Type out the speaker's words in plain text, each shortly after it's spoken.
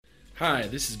Hi,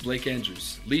 this is Blake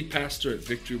Andrews, lead pastor at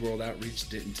Victory World Outreach,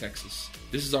 Denton, Texas.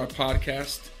 This is our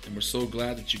podcast, and we're so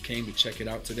glad that you came to check it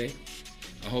out today.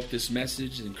 I hope this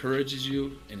message encourages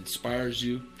you and inspires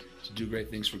you to do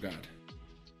great things for God.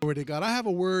 Glory to God. I have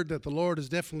a word that the Lord has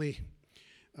definitely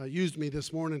used me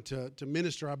this morning to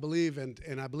minister, I believe,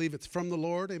 and I believe it's from the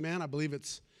Lord. Amen. I believe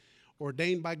it's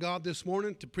ordained by God this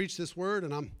morning to preach this word,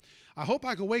 and I hope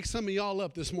I can wake some of y'all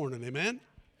up this morning. Amen.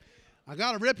 I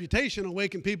got a reputation of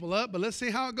waking people up, but let's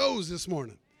see how it goes this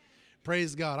morning.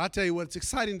 Praise God. I tell you what, it's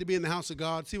exciting to be in the house of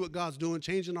God, see what God's doing,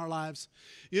 changing our lives.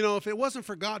 You know, if it wasn't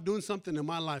for God doing something in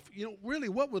my life, really,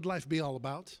 what would life be all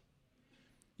about?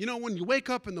 You know, when you wake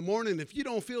up in the morning, if you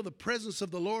don't feel the presence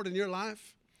of the Lord in your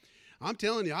life, I'm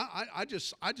telling you, I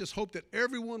just hope that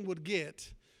everyone would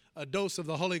get a dose of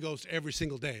the Holy Ghost every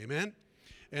single day, amen?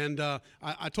 And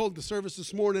I told the service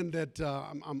this morning that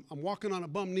I'm walking on a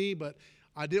bum knee, but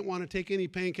I didn't want to take any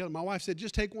painkiller. My wife said,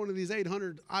 just take one of these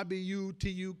 800 IBU,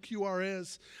 TU,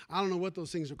 QRS. I don't know what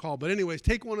those things are called. But anyways,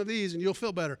 take one of these and you'll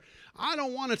feel better. I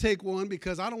don't want to take one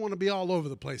because I don't want to be all over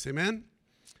the place, amen?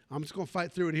 I'm just going to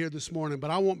fight through it here this morning,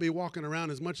 but I won't be walking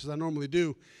around as much as I normally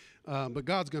do. But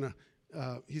God's going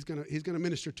to, He's going to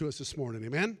minister to us this morning,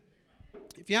 amen?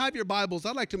 If you have your Bibles,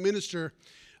 I'd like to minister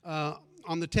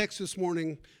on the text this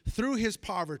morning, through his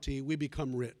poverty we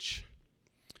become rich,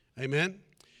 amen?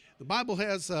 The Bible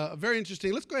has a very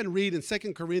interesting, let's go ahead and read in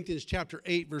 2 Corinthians chapter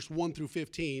 8, verse 1 through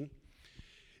 15. It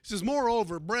says,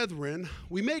 "Moreover, brethren,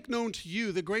 we make known to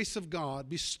you the grace of God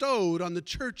bestowed on the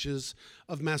churches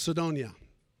of Macedonia,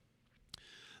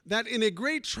 that in a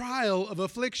great trial of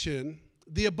affliction,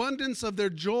 the abundance of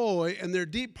their joy and their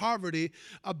deep poverty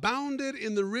abounded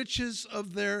in the riches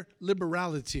of their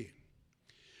liberality.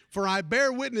 For I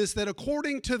bear witness that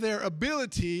according to their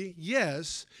ability,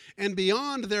 yes, and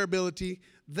beyond their ability,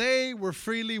 they were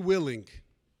freely willing,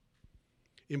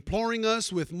 imploring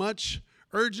us with much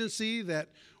urgency that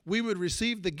we would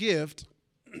receive the gift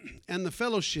and the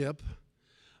fellowship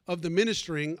of the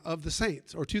ministering of the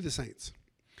saints, or to the saints.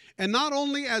 And not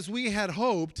only as we had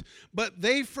hoped, but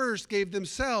they first gave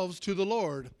themselves to the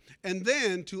Lord, and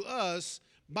then to us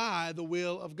by the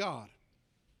will of God.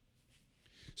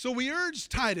 So we urge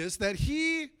Titus that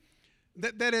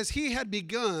as he had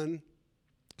begun,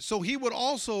 so he would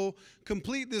also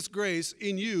complete this grace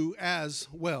in you as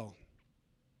well.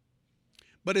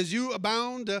 But as you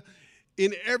abound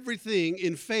in everything,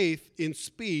 in faith, in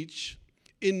speech,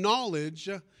 in knowledge,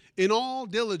 in all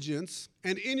diligence,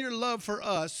 and in your love for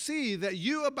us, see that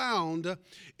you abound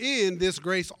in this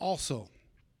grace also.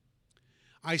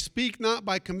 I speak not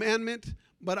by commandment,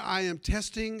 but I am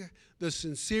testing the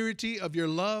sincerity of your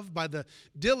love by the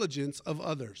diligence of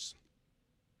others.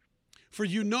 For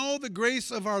you know the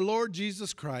grace of our Lord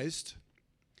Jesus Christ,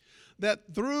 that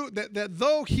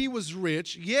though he was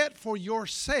rich, yet for your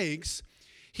sakes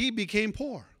he became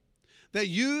poor, that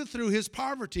you through his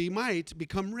poverty might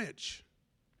become rich.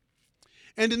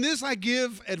 And in this I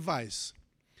give advice.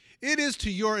 It is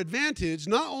to your advantage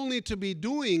not only to be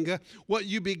doing what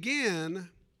you began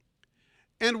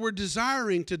and were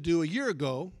desiring to do a year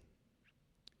ago,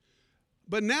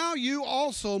 but now you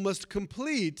also must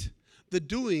complete the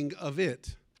doing of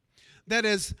it. That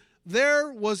is,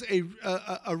 there was a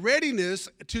readiness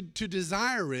to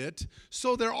desire it,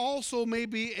 so there also may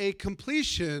be a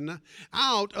completion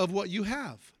out of what you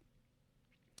have.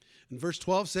 And verse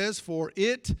 12 says, For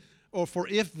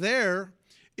if there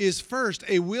is first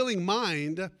a willing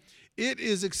mind, it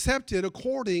is accepted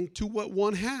according to what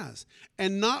one has,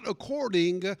 and not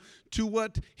according to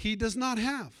what he does not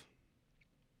have.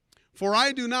 For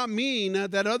I do not mean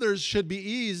that others should be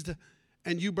eased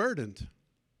and you burdened,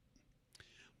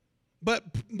 but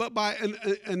by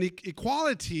an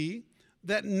equality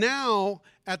that now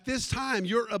at this time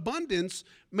your abundance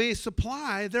may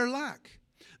supply their lack,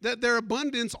 that their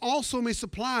abundance also may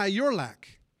supply your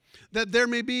lack, that there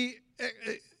may be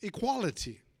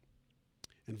equality.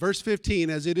 In verse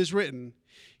 15, as it is written,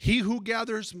 he who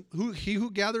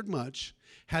gathered much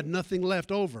had nothing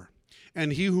left over,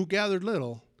 and he who gathered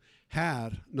little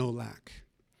had no lack."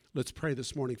 Let's pray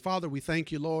this morning. Father, we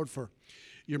thank you, Lord, for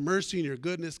your mercy and your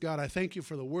goodness. God, I thank you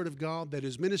for the word of God that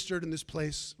is ministered in this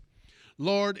place.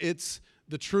 Lord, it's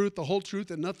the truth, the whole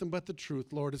truth, and nothing but the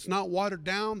truth, Lord. It's not watered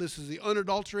down. This is the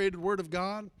unadulterated word of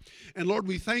God. And Lord,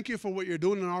 we thank you for what you're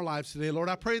doing in our lives today. Lord,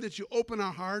 I pray that you open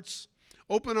our hearts,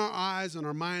 open our eyes and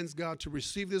our minds, God, to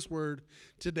receive this word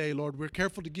today, Lord. We're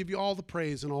careful to give you all the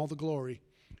praise and all the glory.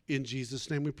 In Jesus'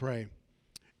 name we pray.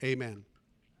 Amen.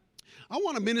 I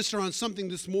want to minister on something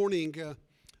this morning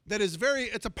that is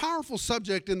it's a powerful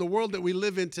subject in the world that we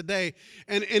live in today,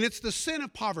 and it's the sin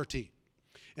of poverty.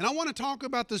 And I want to talk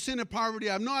about the sin of poverty.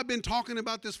 I know I've been talking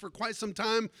about this for quite some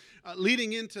time,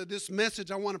 leading into this message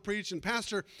I want to preach. And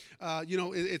Pastor,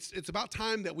 it's about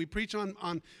time that we preach on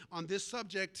this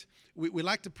subject. We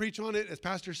like to preach on it, as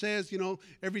Pastor says,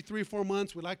 every 3 or 4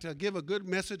 months, we like to give a good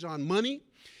message on money.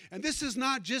 And this is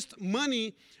not just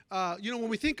money. When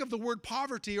we think of the word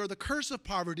poverty or the curse of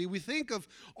poverty, we think of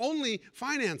only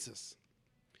finances.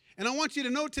 And I want you to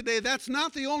know today, that's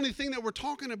not the only thing that we're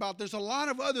talking about. There's a lot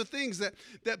of other things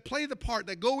that play the part,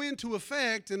 that go into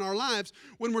effect in our lives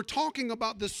when we're talking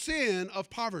about the sin of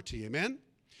poverty. Amen?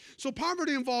 So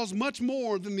poverty involves much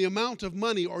more than the amount of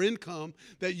money or income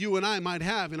that you and I might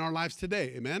have in our lives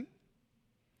today. Amen?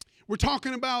 We're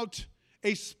talking about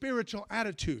a spiritual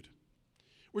attitude.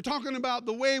 We're talking about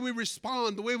the way we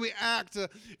respond, the way we act,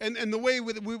 and the way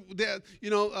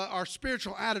our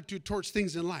spiritual attitude towards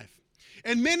things in life.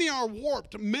 And many are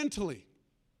warped mentally.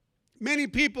 Many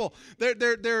people,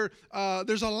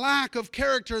 there's a lack of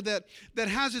character that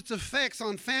has its effects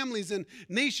on families and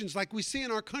nations like we see in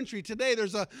our country today.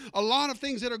 There's a lot of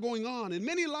things that are going on. In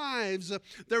many lives,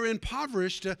 they're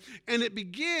impoverished, and it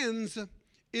begins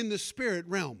in the spirit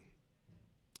realm.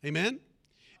 Amen?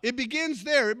 It begins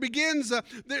there. It begins,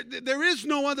 there is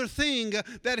no other thing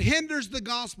that hinders the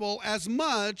gospel as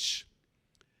much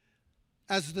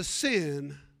as the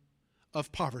sin of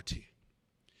poverty.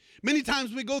 Many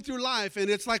times we go through life and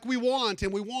it's like we want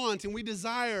and we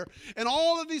desire and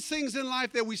all of these things in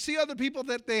life that we see other people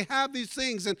that they have these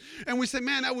things and we say,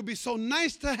 man, that would be so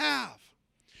nice to have.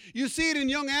 You see it in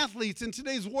young athletes in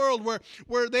today's world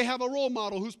where they have a role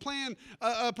model who's playing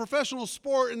a professional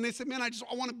sport and they say, man, I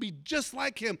want to be just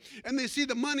like him. And they see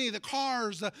the money, the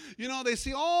cars, they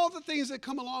see all the things that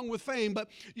come along with fame. But,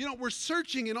 we're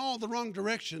searching in all the wrong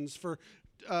directions for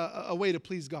a way to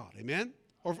please God, amen?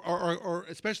 Or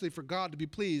especially for God to be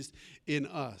pleased in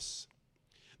us.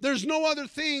 There's no other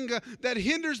thing that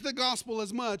hinders the gospel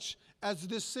as much as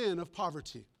this sin of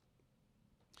poverty.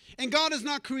 And God has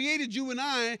not created you and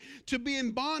I to be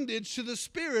in bondage to the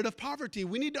spirit of poverty.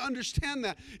 We need to understand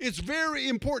that. It's very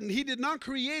important. He did not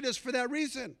create us for that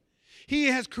reason. He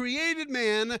has created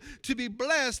man to be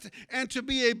blessed and to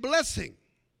be a blessing.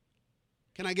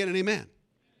 Can I get an amen?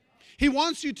 He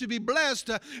wants you to be blessed,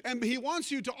 and he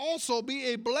wants you to also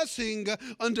be a blessing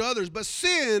unto others. But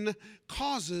sin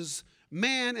causes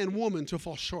man and woman to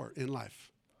fall short in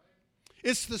life.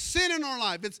 It's the sin in our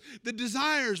life. It's the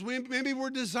desires. Maybe we're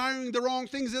desiring the wrong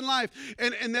things in life,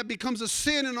 and that becomes a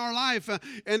sin in our life,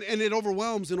 and it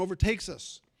overwhelms and overtakes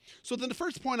us. So then the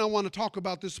first point I want to talk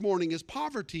about this morning is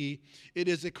poverty. It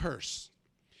is a curse.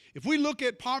 If we look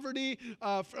at poverty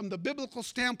from the biblical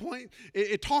standpoint,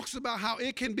 it talks about how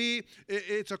it can be,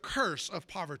 it's a curse of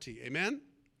poverty. Amen?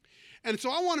 And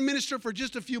so I want to minister for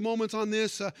just a few moments on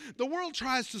this. The world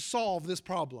tries to solve this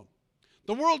problem.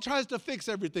 The world tries to fix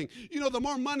everything. The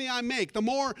more money I make, the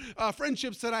more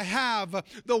friendships that I have,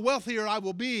 the wealthier I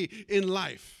will be in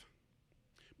life.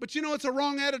 But it's a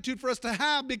wrong attitude for us to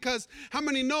have, because how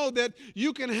many know that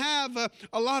you can have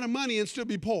a lot of money and still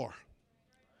be poor?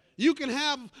 You can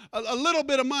have a little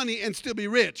bit of money and still be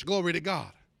rich. Glory to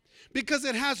God. Because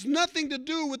it has nothing to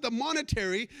do with the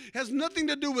monetary, has nothing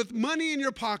to do with money in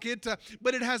your pocket,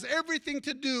 but it has everything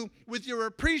to do with your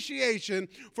appreciation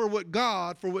for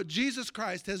what Jesus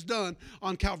Christ has done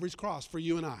on Calvary's cross for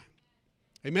you and I.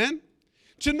 Amen?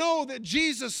 To know that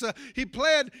Jesus, he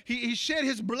shed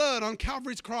his blood on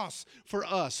Calvary's cross for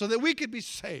us so that we could be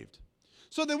saved.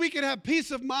 So that we could have peace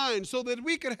of mind, so that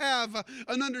we could have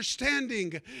an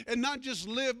understanding and not just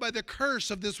live by the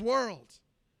curse of this world.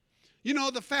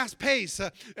 The fast pace,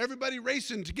 everybody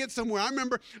racing to get somewhere. I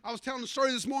remember I was telling a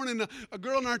story this morning, a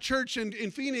girl in our church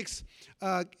in Phoenix,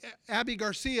 Abby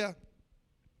Garcia.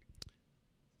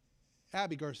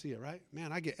 Abby Garcia, right?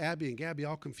 Man, I get Abby and Gabby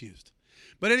all confused.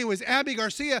 But anyways, Abby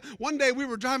Garcia, one day we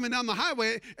were driving down the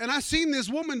highway, and I seen this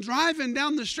woman driving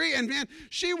down the street, and man,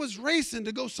 she was racing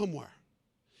to go somewhere.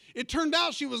 It turned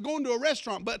out she was going to a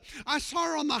restaurant, but I saw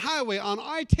her on the highway on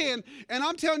I-10, and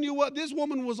I'm telling you what, this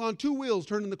woman was on 2 wheels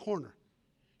turning the corner.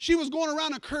 She was going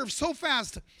around a curve so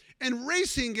fast and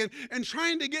racing and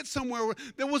trying to get somewhere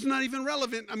that was not even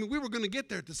relevant. I mean, we were going to get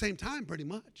there at the same time pretty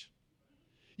much.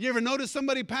 You ever notice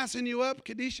somebody passing you up,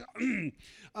 Kadisha,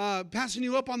 passing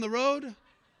you up on the road?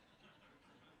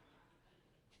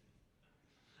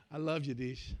 I love you,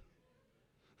 Dish.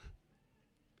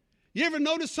 You ever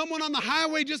notice someone on the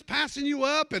highway just passing you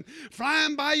up and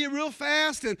flying by you real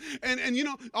fast and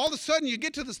all of a sudden you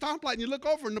get to the stoplight and you look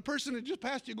over and the person that just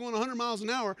passed you going 100 miles an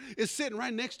hour is sitting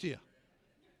right next to you.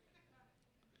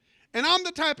 And I'm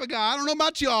the type of guy, I don't know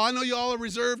about y'all, I know y'all are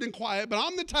reserved and quiet, but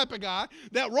I'm the type of guy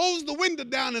that rolls the window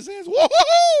down and says, whoa,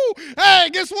 hey,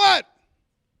 guess what?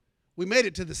 We made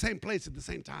it to the same place at the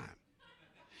same time.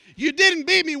 You didn't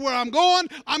beat me where I'm going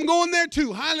there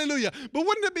too. Hallelujah. But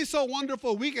wouldn't it be so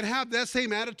wonderful if we could have that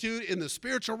same attitude in the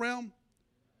spiritual realm?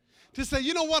 To say,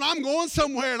 you know what, I'm going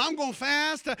somewhere and I'm going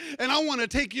fast and I want to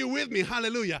take you with me.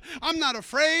 Hallelujah. I'm not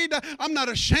afraid. I'm not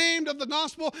ashamed of the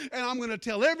gospel, and I'm going to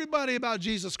tell everybody about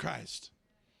Jesus Christ.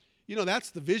 You know,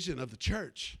 that's the vision of the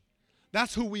church.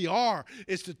 That's who we are,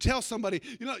 is to tell somebody,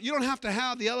 you know, you don't have to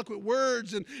have the eloquent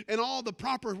words and all the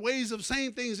proper ways of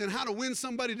saying things and how to win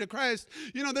somebody to Christ.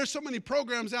 You know, there's so many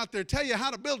programs out there tell you how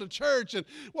to build a church. And,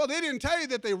 well, they didn't tell you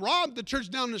that they robbed the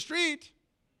church down the street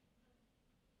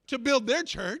to build their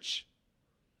church.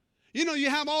 You know, you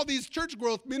have all these church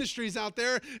growth ministries out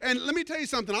there, and let me tell you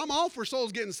something. I'm all for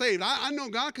souls getting saved. I know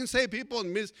God can save people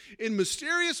in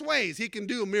mysterious ways. He can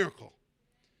do a miracle.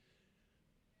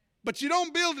 But you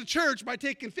don't build a church by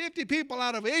taking 50 people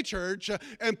out of a church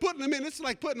and putting them in. It's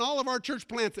like putting all of our church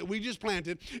plants that we just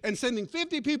planted and sending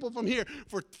 50 people from here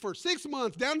for 6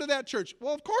 months down to that church.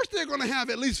 Well, of course they're going to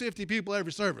have at least 50 people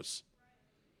every service.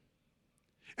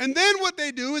 And then what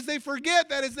they do is they forget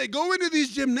that as they go into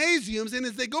these gymnasiums and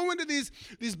as they go into these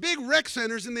big rec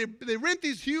centers and they rent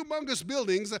these humongous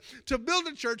buildings to build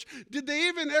a church, did they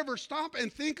even ever stop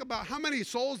and think about how many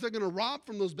souls they're going to rob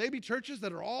from those baby churches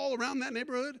that are all around that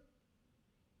neighborhood?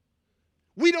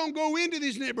 We don't go into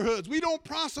these neighborhoods. We don't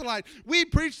proselyte. We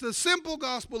preach the simple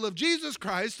gospel of Jesus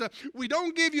Christ. We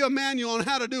don't give you a manual on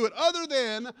how to do it other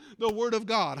than the Word of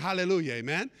God. Hallelujah,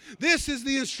 amen. This is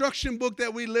the instruction book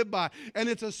that we live by, and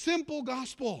it's a simple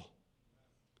gospel.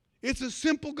 It's a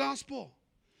simple gospel.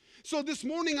 So this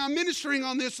morning I'm ministering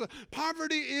on this.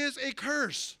 Poverty is a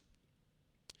curse.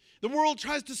 The world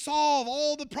tries to solve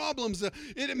all the problems,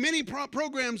 many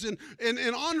programs in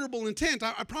honorable intent.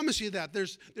 I promise you that.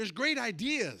 There's great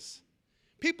ideas.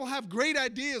 People have great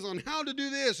ideas on how to do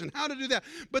this and how to do that.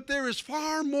 But there is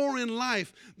far more in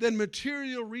life than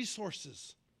material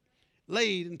resources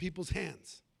laid in people's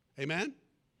hands. Amen?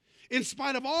 In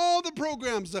spite of all the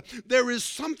programs, there is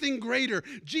something greater.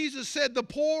 Jesus said, the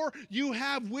poor you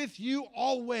have with you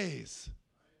always.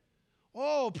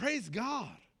 Oh, praise God.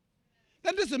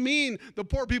 That doesn't mean the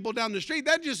poor people down the street.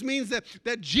 That just means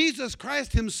that Jesus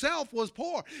Christ himself was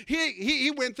poor.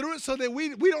 He went through it so that we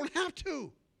don't have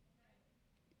to.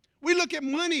 We look at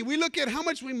money. We look at how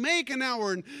much we make an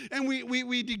hour, and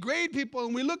we degrade people,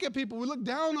 and we look at people. We look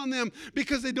down on them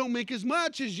because they don't make as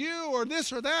much as you or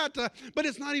this or that. But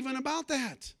it's not even about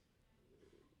that.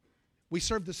 We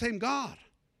serve the same God.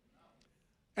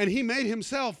 And he made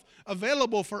himself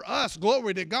available for us.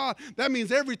 Glory to God. That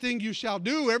means everything you shall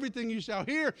do, everything you shall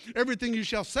hear, everything you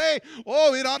shall say,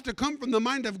 oh, it ought to come from the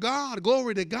mind of God.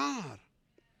 Glory to God.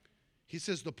 He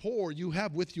says, the poor you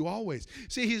have with you always.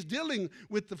 See, he's dealing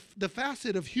with the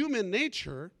facet of human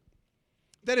nature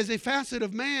that is a facet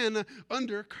of man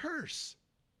under curse.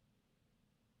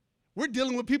 We're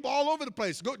dealing with people all over the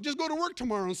place. Just go to work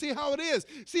tomorrow and see how it is.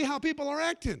 See how people are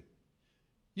acting.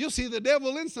 You'll see the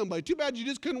devil in somebody. Too bad you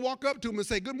just couldn't walk up to him and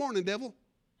say, good morning, devil.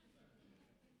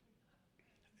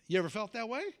 You ever felt that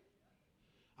way?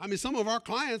 I mean, some of our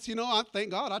clients, you know, I thank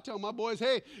God. I tell my boys,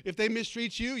 hey, if they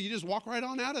mistreat you, you just walk right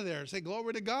on out of there and say,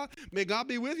 glory to God. May God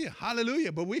be with you.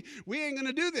 Hallelujah. But we ain't going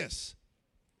to do this.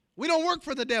 We don't work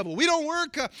for the devil. We don't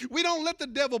let the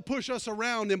devil push us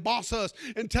around and boss us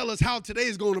and tell us how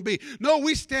today's going to be. No,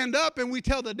 we stand up and we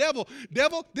tell the devil,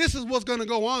 this is what's going to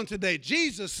go on today.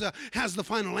 Jesus has the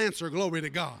final answer. Glory to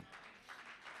God.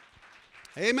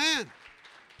 Amen.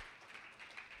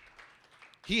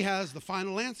 He has the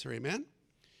final answer. Amen.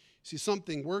 See,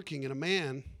 something working in a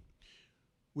man,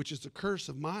 which is the curse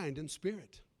of mind and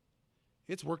spirit.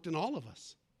 It's worked in all of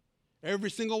us.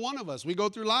 Every single one of us. We go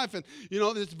through life and, you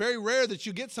know, it's very rare that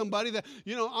you get somebody that,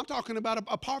 you know, I'm talking about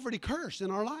a poverty curse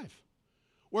in our life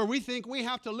where we think we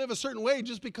have to live a certain way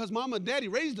just because mama and daddy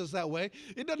raised us that way.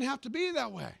 It doesn't have to be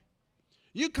that way.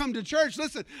 You come to church,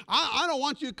 listen, I don't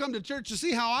want you to come to church to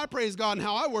see how I praise God and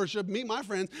how I worship, meet my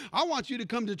friends. I want you to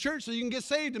come to church so you can get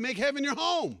saved and make heaven your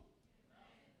home.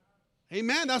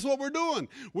 Amen. That's what we're doing.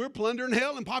 We're plundering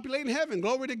hell and populating heaven.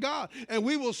 Glory to God. And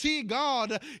we will see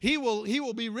God. He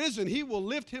will be risen. He will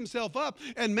lift himself up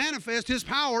and manifest his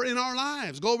power in our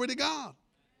lives. Glory to God.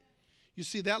 You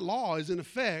see, that law is in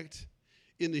effect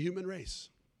in the human race.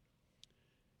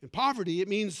 In poverty, it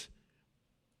means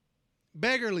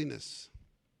beggarliness,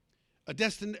 a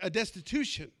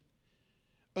destitution,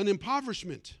 an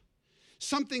impoverishment.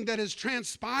 something that has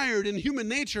transpired in human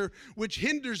nature which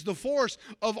hinders the force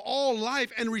of all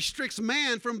life and restricts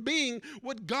man from being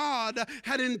what God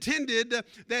had intended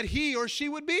that he or she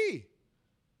would be.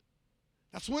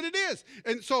 That's what it is.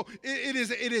 And so it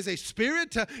is a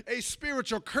spirit, a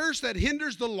spiritual curse that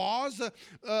hinders the laws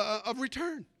of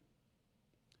return.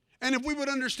 And if we would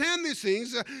understand these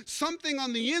things, something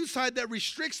on the inside that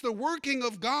restricts the working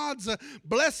of God's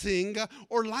blessing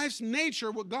or life's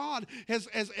nature, what God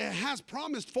has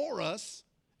promised for us,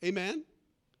 amen?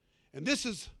 And this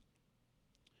is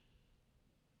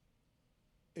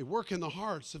a work in the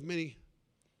hearts of many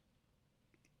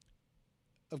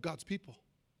of God's people,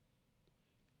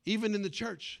 even in the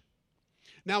church.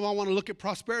 Now I want to look at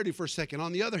prosperity for a second.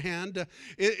 On the other hand,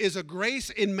 it is a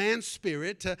grace in man's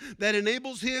spirit that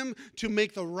enables him to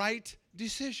make the right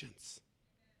decisions.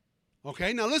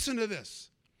 Okay, now listen to this.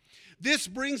 This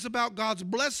brings about God's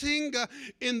blessing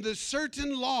in the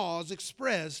certain laws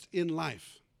expressed in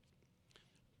life.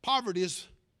 Poverty is,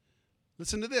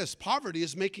 listen to this, poverty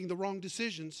is making the wrong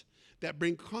decisions that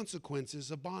bring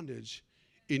consequences of bondage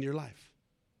in your life.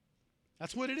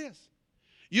 That's what it is.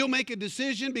 You'll make a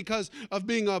decision because of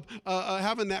being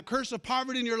having that curse of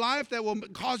poverty in your life that will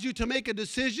cause you to make a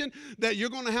decision that you're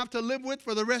going to have to live with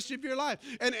for the rest of your life.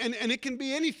 And it can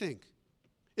be anything.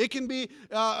 It can be,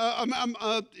 I'm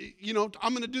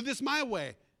going to do this my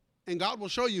way. And God will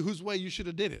show you whose way you should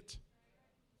have did it.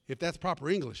 If that's proper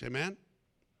English, amen?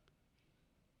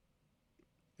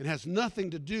 It has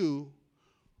nothing to do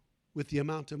with the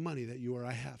amount of money that you or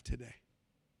I have today.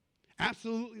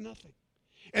 Absolutely nothing.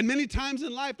 And many times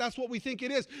in life, that's what we think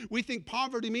it is. We think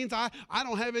poverty means I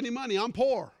don't have any money. I'm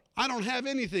poor. I don't have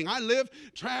anything. I live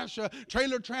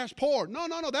trailer trash poor. No.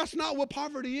 That's not what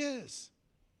poverty is.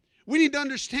 We need to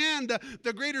understand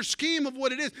the greater scheme of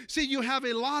what it is. See, you have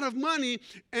a lot of money,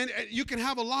 and you can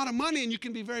have a lot of money, and you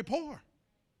can be very poor.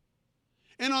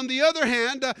 And on the other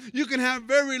hand, you can have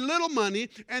very little money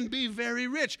and be very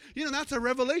rich. You know, that's a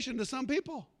revelation to some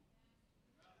people.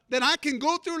 That I can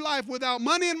go through life without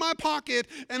money in my pocket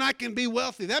and I can be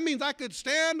wealthy. That means I could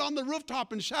stand on the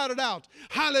rooftop and shout it out.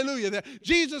 Hallelujah. That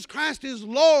Jesus Christ is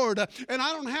Lord. And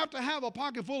I don't have to have a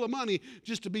pocket full of money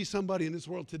just to be somebody in this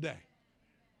world today.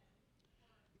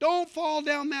 Don't fall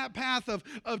down that path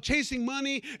of chasing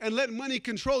money and letting money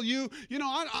control you. You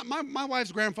know, my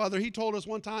wife's grandfather, he told us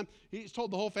one time, he's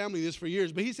told the whole family this for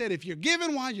years, but he said, if you're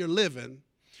giving while you're living,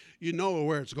 you know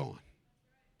where it's going.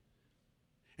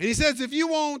 And he says, if you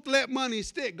won't let money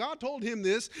stick, God told him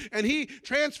this, and he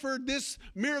transferred this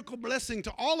miracle blessing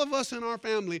to all of us in our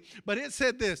family. But it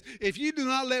said this, if you do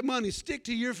not let money stick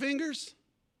to your fingers,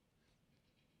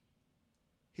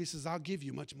 he says, I'll give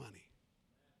you much money.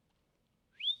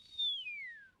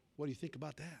 What do you think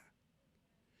about that?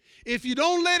 If you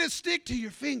don't let it stick to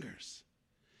your fingers,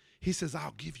 he says,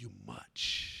 I'll give you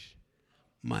much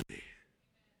money.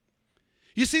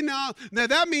 You see, now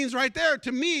that means right there,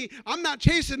 to me, I'm not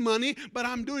chasing money, but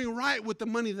I'm doing right with the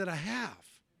money that I have.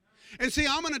 And see,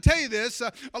 I'm going to tell you this,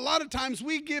 a lot of times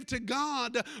we give to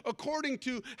God according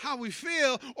to how we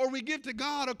feel, or we give to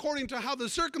God according to how the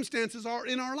circumstances are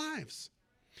in our lives.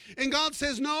 And God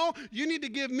says, no, you need to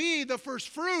give me the first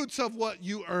fruits of what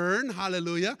you earn.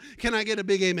 Hallelujah. Can I get a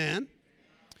big amen?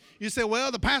 You say,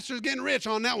 well, the pastor's getting rich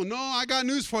on that one. No, I got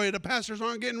news for you. The pastors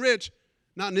aren't getting rich.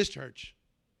 Not in this church.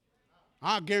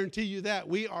 I'll guarantee you that.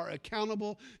 We are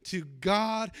accountable to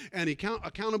God and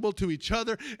accountable to each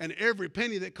other. And every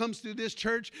penny that comes through this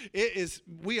church,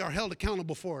 we are held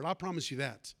accountable for it. I promise you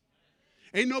that.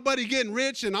 Ain't nobody getting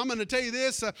rich, and I'm going to tell you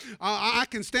this. I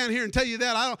can stand here and tell you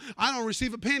that. I don't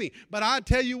receive a penny. But I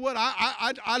tell you what,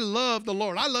 I love the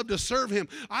Lord. I love to serve Him.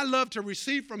 I love to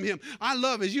receive from Him. I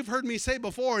love, as you've heard me say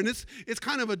before, and it's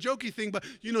kind of a jokey thing, but,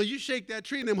 you know, you shake that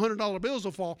tree and them $100 bills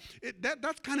will fall.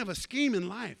 That's kind of a scheme in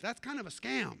life. That's kind of a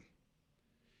scam.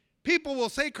 People will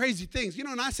say crazy things, you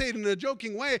know, and I say it in a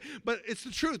joking way, but it's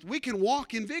the truth. We can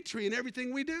walk in victory in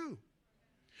everything we do.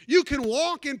 You can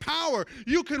walk in power.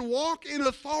 You can walk in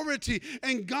authority.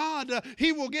 And God,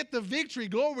 He will get the victory.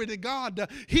 Glory to God.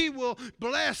 He will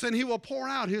bless and He will pour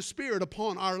out His Spirit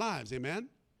upon our lives. Amen?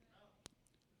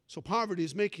 So poverty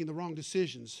is making the wrong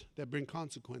decisions that bring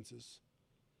consequences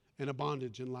and a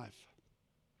bondage in life.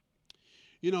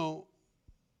 You know,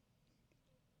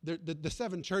 the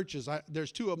 7 churches,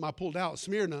 there's 2 of them I pulled out.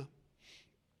 Smyrna,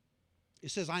 it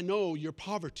says, I know your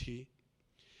poverty.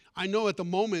 I know at the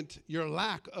moment your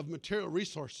lack of material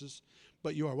resources,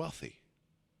 but you are wealthy.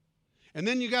 And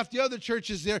then you got the other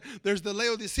churches there. There's the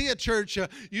Laodicea church.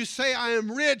 You say, I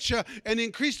am rich and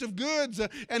increased of goods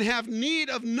and have need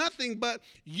of nothing, but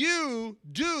you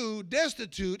do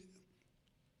destitute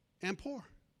and poor.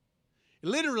 It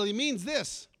literally means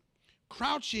this: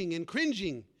 crouching and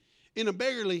cringing in a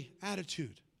beggarly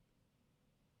attitude.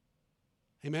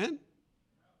 Amen?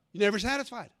 You're never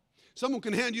satisfied. Someone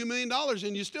can hand you $1 million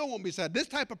and you still won't be satisfied. This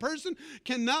type of person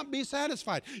cannot be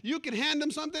satisfied. You can hand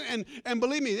them something, and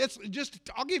believe me,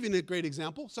 I'll give you a great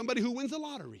example. Somebody who wins the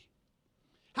lottery.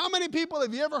 How many people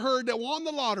have you ever heard that won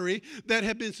the lottery that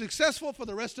have been successful for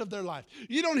the rest of their life?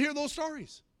 You don't hear those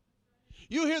stories.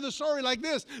 You hear the story like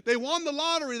this: they won the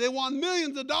lottery, they won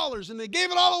millions of dollars, and they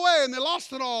gave it all away, and they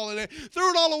lost it all, and they threw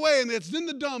it all away, and it's in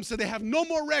the dumps, so they have no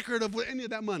more record of any of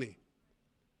that money.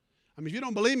 I mean, if you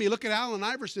don't believe me, look at Allen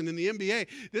Iverson in the NBA.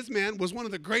 This man was one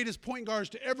of the greatest point guards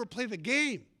to ever play the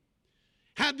game.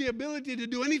 Had the ability to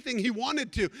do anything he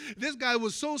wanted to. This guy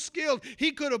was so skilled,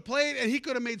 he could have played and he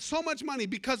could have made so much money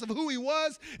because of who he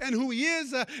was and who he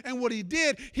is and what he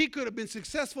did. He could have been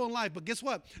successful in life. But guess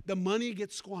what? The money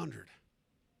gets squandered.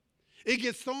 It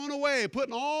gets thrown away, put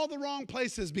in all the wrong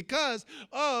places because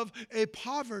of a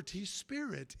poverty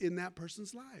spirit in that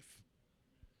person's life.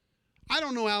 I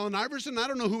don't know Allen Iverson. I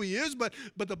don't know who he is, but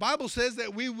the Bible says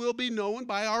that we will be known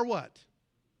by our what?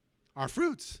 Our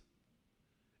fruits.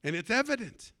 And it's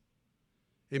evident.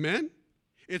 Amen?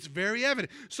 It's very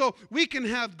evident. So we can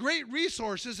have great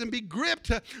resources and be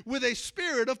gripped with a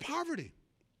spirit of poverty.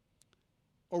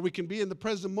 Or we can be in the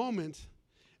present moment,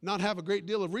 not have a great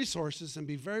deal of resources and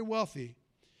be very wealthy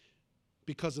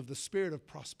because of the spirit of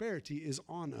prosperity is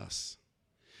on us.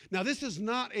 Now, this is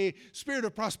not a spirit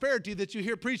of prosperity that you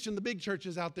hear preached in the big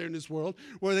churches out there in this world,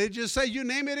 where they just say, you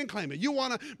name it and claim it. You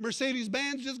want a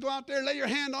Mercedes-Benz, just go out there, lay your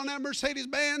hand on that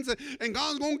Mercedes-Benz, and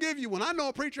God's going to give you one. I know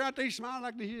a preacher out there, he smiles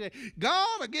like this. God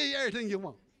will give you everything you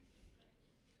want.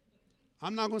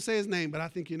 I'm not going to say his name, but I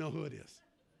think you know who it is.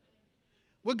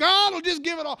 Well, God will just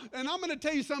give it all. And I'm going to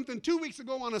tell you something. 2 weeks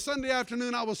ago on a Sunday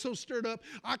afternoon, I was so stirred up,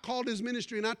 I called his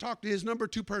ministry and I talked to his number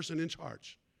 2 person in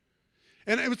charge.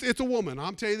 And it's a woman.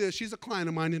 I'll tell you this. She's a client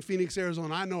of mine in Phoenix,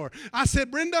 Arizona. I know her. I said,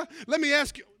 Brenda, let me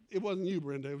ask you. It wasn't you,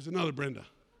 Brenda. It was another Brenda.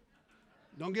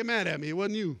 Don't get mad at me. It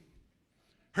wasn't you.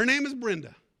 Her name is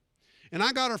Brenda. And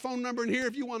I got her phone number in here.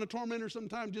 If you want to torment her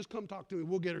sometime, just come talk to me.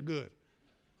 We'll get her good.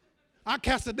 I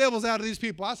cast the devils out of these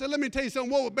people. I said, let me tell you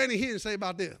something. What would Benny Hinn say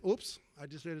about this? Oops, I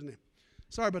just read his name.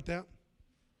 Sorry about that.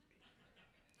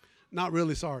 Not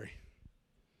really sorry.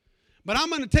 But I'm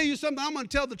going to tell you something. I'm going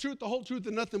to tell the truth, the whole truth,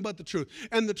 and nothing but the truth.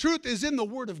 And the truth is in the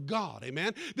Word of God,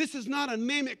 amen? This is not a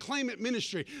name it, claim it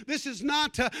ministry. This is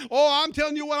not, I'm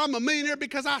telling you what, I'm a millionaire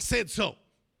because I said so.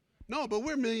 No, but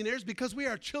we're millionaires because we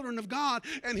are children of God,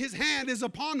 and His hand is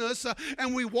upon us,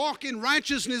 and we walk in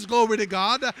righteousness, glory to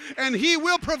God, and He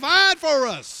will provide for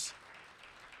us.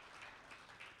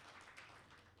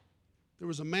 There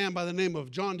was a man by the name of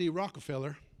John D.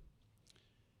 Rockefeller.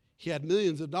 He had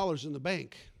millions of dollars in the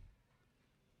bank,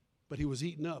 but he was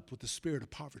eaten up with the spirit of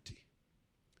poverty.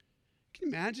 Can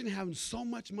you imagine having so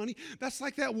much money? That's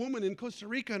like that woman in Costa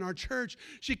Rica in our church.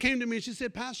 She came to me and she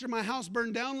said, Pastor, my house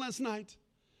burned down last night.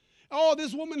 Oh,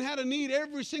 this woman had a need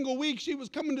every single week. She was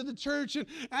coming to the church and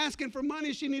asking for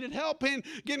money. She needed help paying,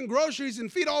 getting groceries and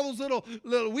feed all those little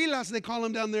huilas, they call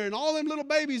them down there, and all them little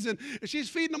babies, and she's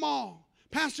feeding them all.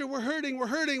 Pastor, we're hurting.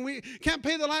 We can't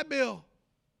pay the light bill.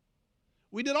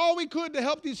 We did all we could to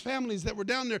help these families that were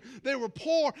down there. They were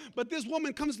poor, but this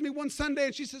woman comes to me one Sunday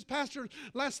and she says, Pastor,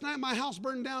 last night my house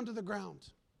burned down to the ground.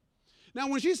 Now,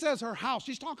 when she says her house,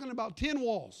 she's talking about 10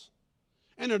 walls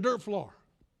and a dirt floor.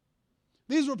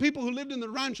 These were people who lived in the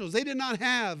ranchos. They did not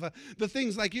have the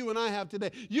things like you and I have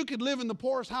today. You could live in the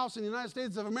poorest house in the United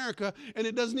States of America, and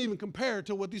it doesn't even compare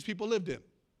to what these people lived in.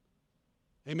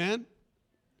 Amen?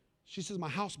 She says, my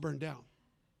house burned down.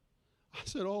 I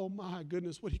said, oh my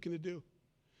goodness, what are you going to do?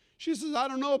 She says, I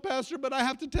don't know, Pastor, but I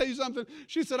have to tell you something.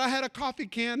 She said, I had a coffee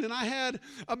can, and I had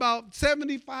about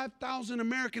 75,000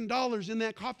 American dollars in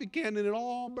that coffee can, and it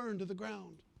all burned to the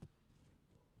ground.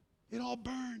 It all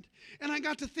burned. And I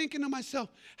got to thinking to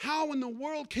myself, how in the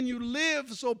world can you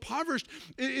live so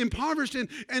impoverished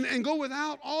and go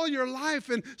without all your life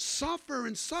and suffer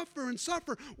and suffer and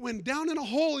suffer when down in a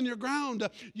hole in your ground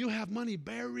you have money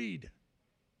buried?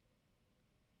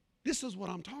 This is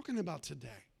what I'm talking about today.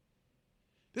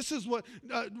 This is what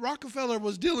Rockefeller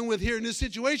was dealing with here in this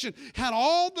situation. Had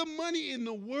all the money in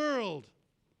the world,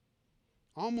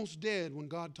 almost dead when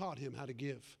God taught him how to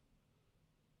give.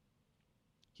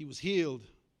 He was healed.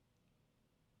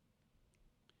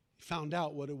 He found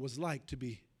out what it was like to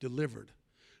be delivered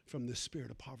from this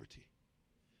spirit of poverty.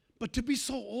 But to be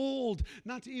so old,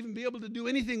 not to even be able to do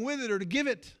anything with it or to give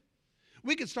it.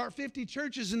 We could start 50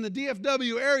 churches in the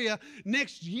DFW area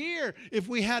next year if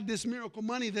we had this miracle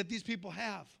money that these people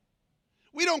have.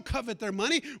 We don't covet their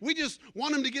money. We just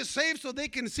want them to get saved so they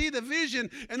can see the vision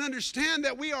and understand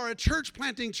that we are a church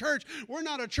planting church. We're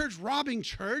not a church robbing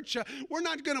church. We're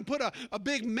not going to put a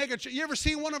big mega church. You ever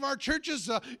seen one of our churches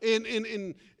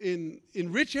in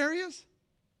rich areas?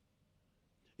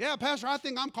 Yeah, Pastor, I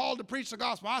think I'm called to preach the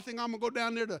gospel. I think I'm going to go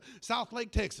down there to South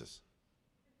Lake, Texas.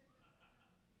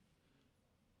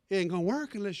 It ain't going to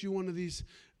work unless you're one of these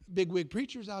bigwig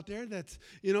preachers out there that's,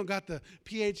 got the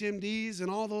PhMDs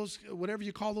and all those, whatever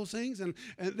you call those things, and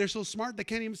they're so smart they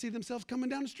can't even see themselves coming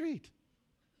down the street.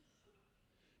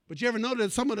 But you ever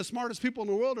notice some of the smartest people in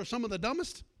the world are some of the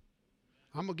dumbest?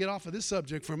 I'm going to get off of this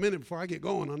subject for a minute before I get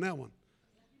going on that one.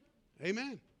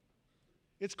 Amen.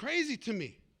 It's crazy to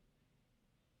me.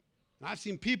 I've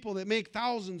seen people that make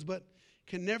thousands but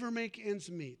can never make ends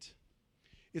meet.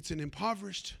 It's an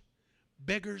impoverished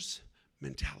beggar's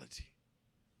mentality.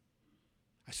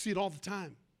 I see it all the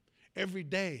time, every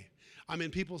day. I'm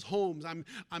in people's homes.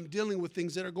 I'm dealing with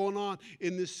things that are going on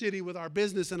in this city with our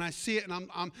business, and I see it,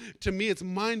 and to me, it's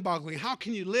mind-boggling. How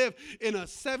can you live in a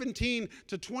 17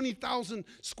 to 20,000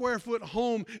 square foot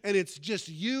home, and it's just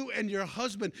you and your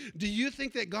husband? Do you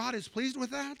think that God is pleased with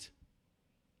that?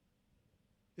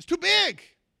 It's too big.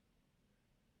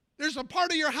 There's a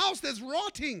part of your house that's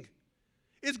rotting.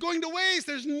 It's going to waste.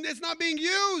 It's not being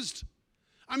used.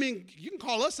 I mean, you can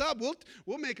call us up.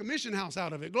 We'll make a mission house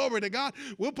out of it. Glory to God.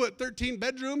 We'll put 13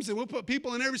 bedrooms, and we'll put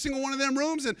people in every single one of them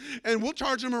rooms, and we'll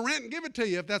charge them a rent and give it to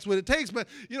you if that's what it takes. But,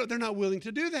 they're not willing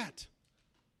to do that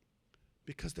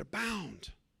because they're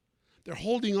bound. They're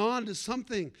holding on to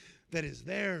something that is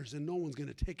theirs, and no one's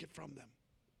going to take it from them.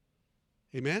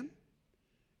 Amen?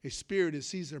 A spirit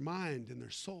sees their mind and their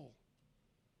soul.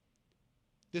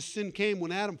 This sin came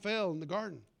when Adam fell in the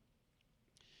garden.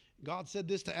 God said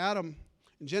this to Adam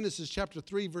in Genesis chapter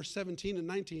 3, verse 17 and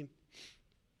 19.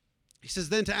 He says,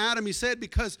 then to Adam he said,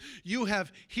 because you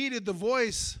have heeded the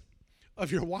voice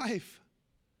of your wife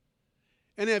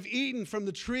and have eaten from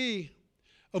the tree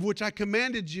of which I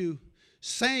commanded you,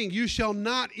 saying, you shall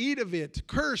not eat of it.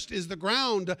 Cursed is the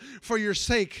ground for your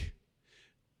sake.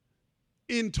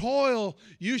 In toil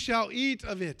you shall eat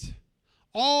of it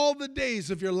all the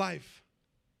days of your life.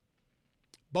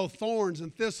 Both thorns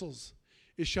and thistles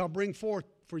it shall bring forth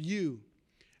for you,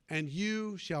 and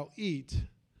you shall eat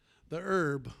the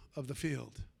herb of the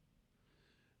field.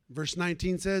 Verse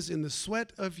 19 says, in the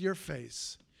sweat of your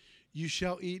face you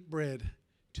shall eat bread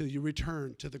till you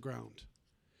return to the ground.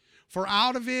 For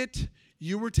out of it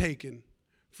you were taken,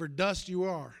 for dust you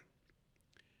are,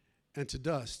 and to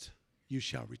dust you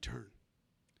shall return.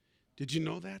 Did you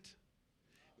know that?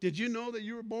 Did you know that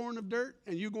you were born of dirt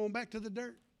and you're going back to the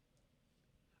dirt?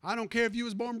 I don't care if you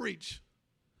was born breech.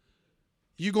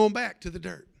 You're going back to the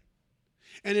dirt.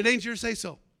 And it ain't your say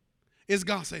so. It's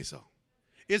God say so.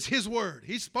 It's his word.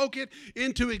 He spoke it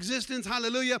into existence.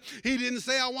 Hallelujah. He didn't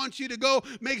say, I want you to go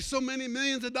make so many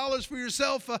millions of dollars for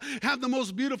yourself, have the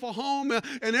most beautiful home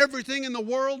and everything in the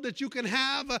world that you can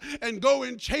have, and go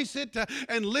and chase it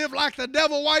and live like the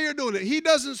devil while you're doing it. He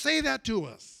doesn't say that to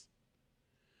us.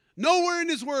 Nowhere in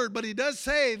his word, but he does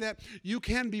say that you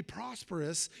can be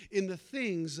prosperous in the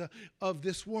things of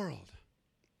this world.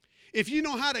 If you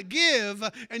know how to give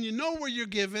and you know where you're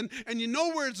giving and you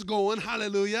know where it's going,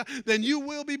 hallelujah, then you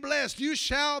will be blessed. You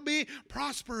shall be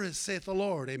prosperous, saith the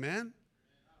Lord. Amen.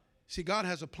 See, God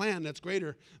has a plan that's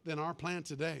greater than our plan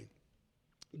today.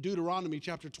 Deuteronomy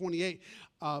chapter 28,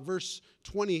 verse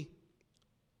 20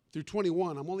 through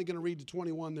 21. I'm only going to read to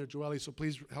 21 there, Joelle, so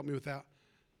please help me with that.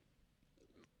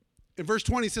 In verse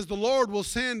 20 it says, the Lord will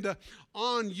send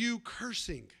on you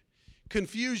cursing,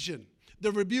 confusion,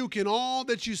 the rebuke in all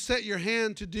that you set your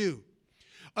hand to do,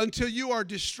 until you are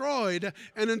destroyed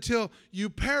and until you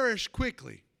perish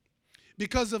quickly,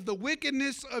 because of the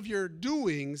wickedness of your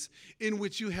doings in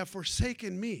which you have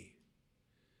forsaken me.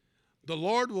 The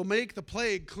Lord will make the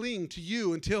plague cling to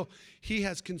you until he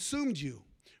has consumed you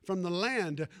from the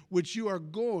land which you are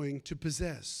going to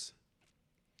possess.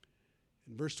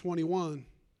 In verse 21,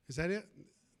 is that it?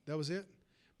 That was it?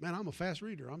 Man, I'm a fast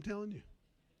reader, I'm telling you.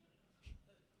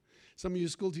 Some of you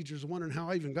school teachers are wondering how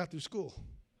I even got through school.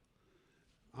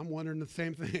 I'm wondering the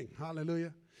same thing.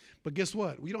 Hallelujah. But guess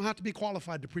what? We don't have to be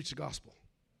qualified to preach the gospel.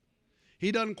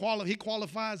 He doesn't qualify. He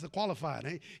qualifies the qualified.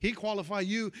 Eh? He qualifies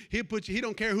you. He puts you. He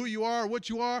don't care who you are or what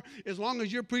you are. As long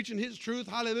as you're preaching his truth,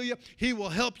 hallelujah, he will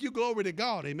help you. Glory to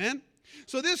God. Amen.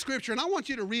 So this scripture, and I want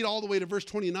you to read all the way to verse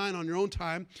 29 on your own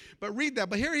time, but read that.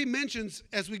 But here he mentions,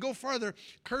 as we go further,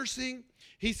 cursing.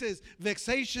 He says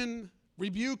vexation,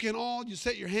 rebuke, and all you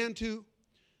set your hand to.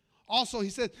 Also, he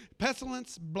said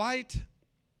pestilence, blight,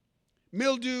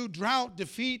 mildew, drought,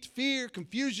 defeat, fear,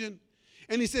 confusion.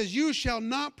 And he says, you shall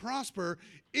not prosper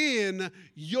in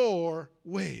your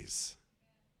ways.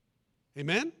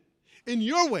 Amen? In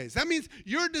your ways. That means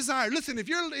your desire. Listen, if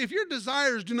your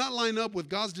desires do not line up with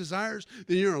God's desires,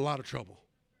 then you're in a lot of trouble.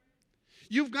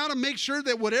 You've got to make sure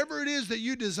that whatever it is that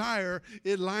you desire,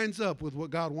 it lines up with what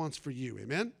God wants for you.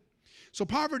 Amen? So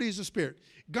poverty is a spirit.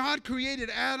 God created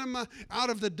Adam out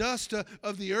of the dust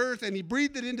of the earth, and he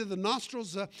breathed it into the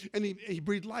nostrils, and he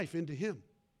breathed life into him.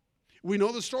 We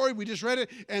know the story. We just read it.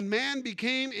 And man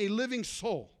became a living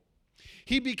soul.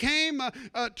 He became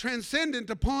transcendent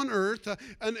upon earth,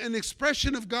 an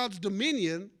expression of God's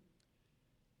dominion,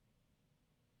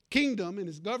 kingdom, and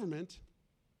his government.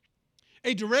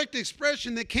 A direct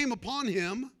expression that came upon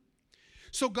him.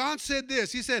 So God said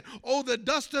this. He said, oh, the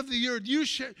dust of the earth,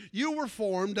 you were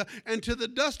formed, and to the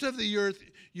dust of the earth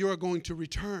you are going to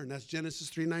return. That's Genesis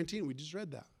 3:19. We just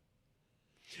read that.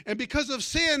 And because of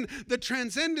sin, the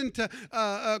transcendent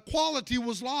quality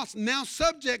was lost, now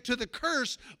subject to the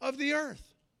curse of the earth.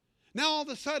 Now all of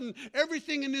a sudden,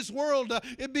 everything in this world,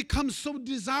 it becomes so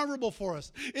desirable for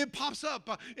us. It pops up,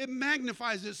 it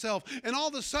magnifies itself. And all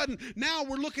of a sudden, now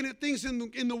we're looking at things in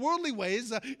the worldly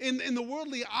ways, in the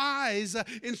worldly eyes,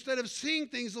 instead of seeing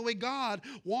things the way God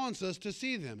wants us to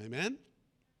see them. Amen?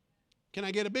 Can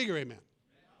I get a bigger amen?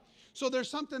 So there's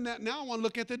something that now I want to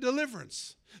look at the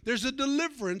deliverance. There's a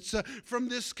deliverance from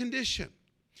this condition.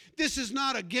 This is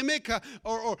not a gimmick,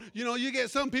 or you get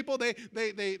some people, they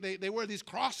wear these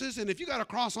crosses, and if you got a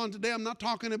cross on today, I'm not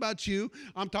talking about you.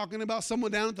 I'm talking about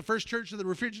someone down at the First Church of the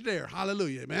Refrigerator.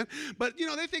 Hallelujah, amen. But,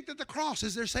 they think that the cross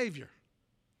is their Savior.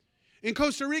 In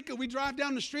Costa Rica, we drive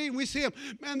down the street and we see them.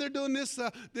 Man, they're doing this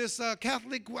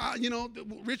Catholic,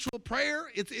 ritual prayer.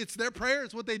 It's their prayer.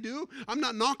 It's what they do. I'm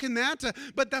not knocking that,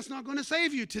 but that's not going to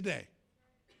save you today.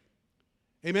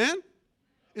 Amen?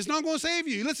 It's not going to save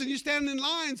you. Listen, you stand in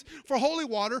lines for holy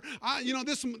water. I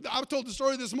told the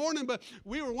story this morning, but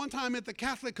we were one time at the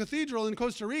Catholic Cathedral in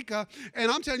Costa Rica,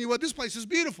 and I'm telling you what, this place is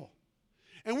beautiful.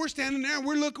 And we're standing there, and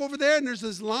we look over there, and there's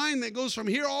this line that goes from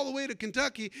here all the way to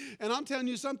Kentucky. And I'm telling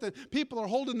you something, people are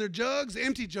holding their jugs,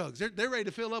 empty jugs. They're ready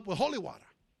to fill up with holy water.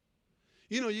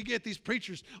 You get these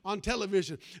preachers on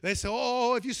television. They say,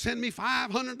 oh, if you send me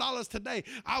 $500 today,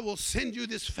 I will send you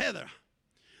this feather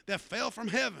that fell from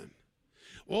heaven.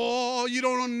 Oh, you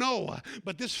don't know,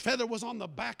 but this feather was on the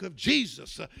back of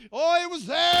Jesus. Oh, it was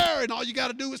there, and all you got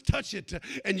to do is touch it,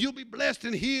 and you'll be blessed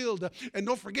and healed. And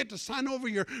don't forget to sign over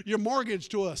your mortgage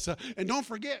to us. And don't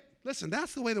forget, listen,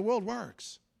 that's the way the world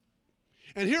works.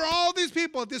 And here are all these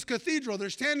people at this cathedral. They're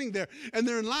standing there, and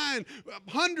they're in line,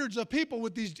 hundreds of people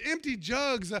with these empty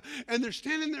jugs, and they're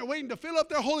standing there waiting to fill up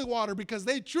their holy water because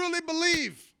they truly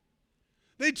believe.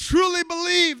 They truly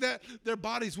believe that their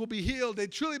bodies will be healed. They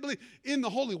truly believe in the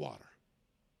holy water.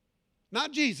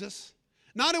 Not Jesus.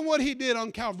 Not in what he did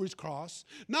on Calvary's cross.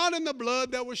 Not in the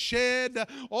blood that was shed.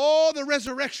 The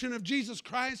resurrection of Jesus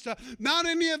Christ. Not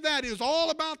any of that. It was all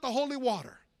about the holy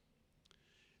water.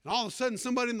 And all of a sudden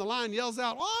somebody in the line yells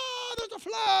out, oh, there's a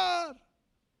flood.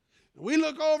 We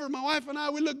look over, my wife and I,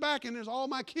 we look back, and there's all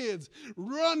my kids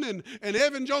running. And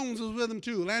Evan Jones was with them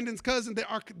too. Landon's cousin,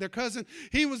 their cousin,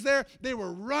 he was there. They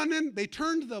were running. They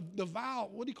turned the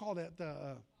valve, what do you call that?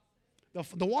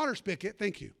 The water spigot,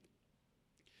 thank you.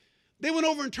 They went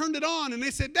over and turned it on, and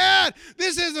they said, Dad,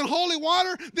 this isn't holy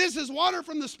water. This is water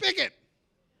from the spigot.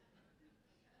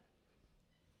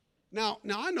 Now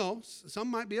I know some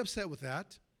might be upset with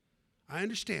that. I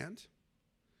understand.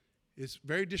 It's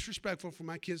very disrespectful for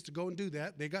my kids to go and do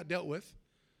that. They got dealt with.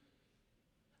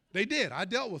 They did. I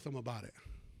dealt with them about it.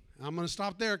 I'm going to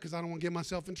stop there because I don't want to get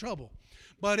myself in trouble.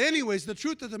 But anyways, the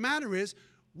truth of the matter is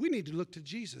we need to look to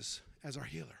Jesus as our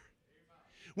healer.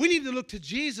 We need to look to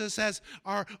Jesus as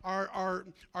our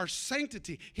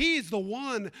sanctity. He is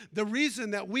the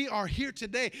reason that we are here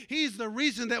today. He's the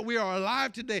reason that we are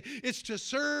alive today. It's to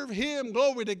serve him.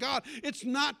 Glory to God. It's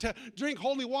not to drink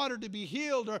holy water to be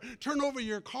healed or turn over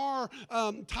your car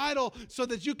title so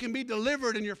that you can be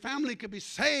delivered and your family can be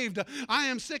saved. I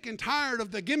am sick and tired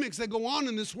of the gimmicks that go on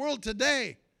in this world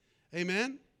today.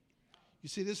 Amen? You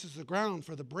see, this is the ground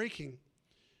for the breaking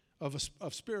of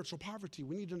spiritual poverty.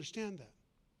 We need to understand that.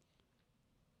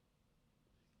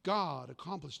 God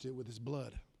accomplished it with his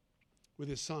blood, with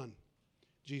his son,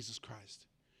 Jesus Christ.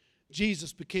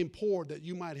 Jesus became poor that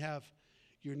you might have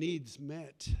your needs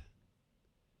met.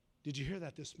 Did you hear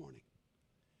that this morning?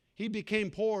 He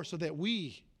became poor so that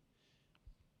we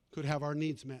could have our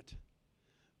needs met.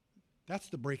 That's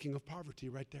the breaking of poverty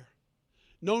right there.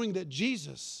 Knowing that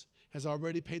Jesus has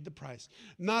already paid the price.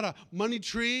 Not a money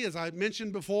tree, as I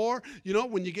mentioned before.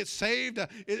 When you get saved,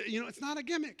 it's not a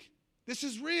gimmick. This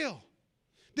is real.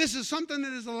 This is something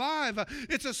that is alive.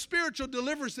 It's a spiritual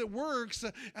deliverance that works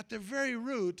at the very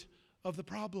root of the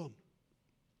problem.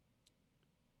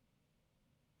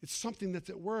 It's something that's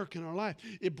at work in our life.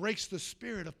 It breaks the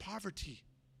spirit of poverty.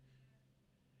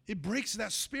 It breaks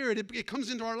that spirit. It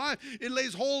comes into our life. It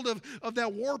lays hold of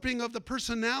that warping of the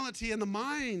personality and the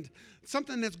mind.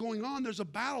 Something that's going on. There's a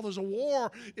battle. There's a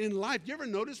war in life. You ever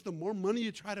notice the more money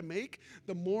you try to make,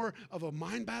 the more of a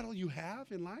mind battle you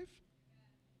have in life?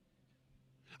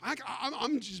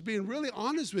 I'm just being really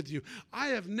honest with you. I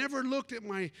have never looked at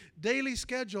my daily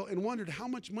schedule and wondered how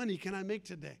much money can I make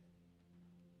today.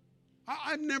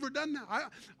 I've never done that.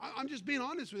 I'm just being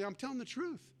honest with you. I'm telling the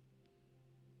truth.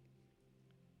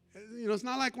 You know, it's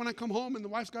not like when I come home and the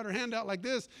wife's got her hand out like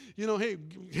this, you know, hey,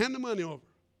 hand the money over.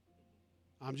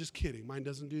 I'm just kidding. Mine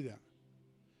doesn't do that.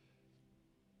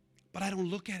 But I don't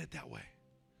look at it that way.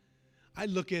 I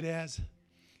look at it as,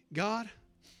 God,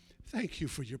 thank you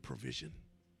for your provision.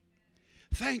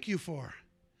 Thank you for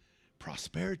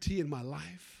prosperity in my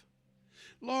life.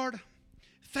 Lord,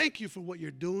 thank you for what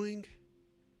you're doing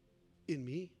in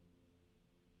me.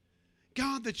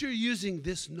 God, that you're using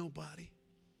this nobody.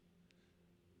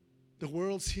 The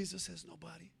world sees us as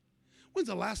nobody. When's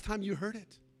the last time you heard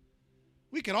it?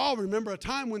 We could all remember a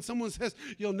time when someone says,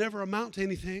 you'll never amount to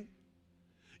anything.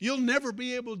 You'll never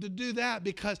be able to do that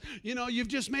because, you know, you've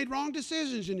just made wrong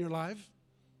decisions in your life.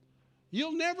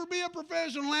 You'll never be a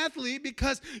professional athlete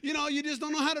because, you know, you just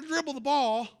don't know how to dribble the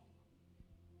ball.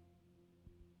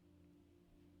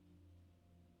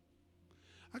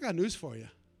 I got news for you.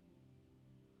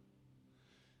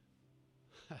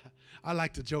 I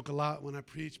like to joke a lot when I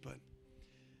preach, but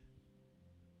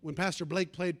when Pastor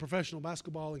Blake played professional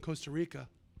basketball in Costa Rica,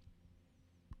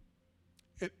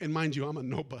 and mind you, I'm a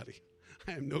nobody.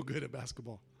 I am no good at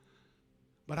basketball.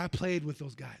 But I played with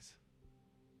those guys.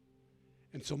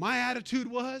 And so my attitude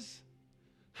was,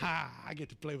 I get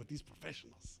to play with these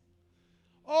professionals.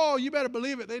 Oh, you better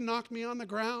believe it. They knocked me on the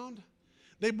ground.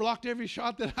 They blocked every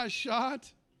shot that I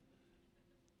shot.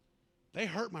 They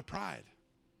hurt my pride.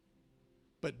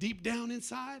 But deep down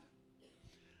inside,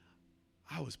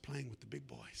 I was playing with the big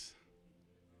boys.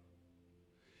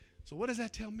 So what does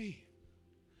that tell me?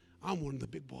 I'm one of the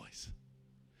big boys.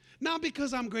 Not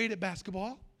because I'm great at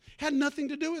basketball. Had nothing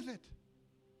to do with it.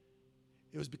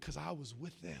 It was because I was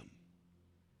with them.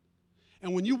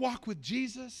 And when you walk with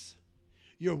Jesus,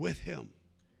 you're with him.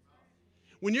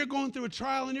 When you're going through a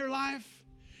trial in your life,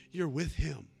 you're with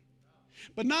him.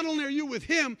 But not only are you with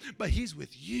him, but he's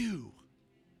with you.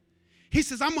 He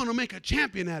says, I'm going to make a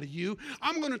champion out of you.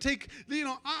 I'm going to take, you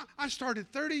know, I started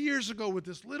 30 years ago with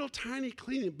this little tiny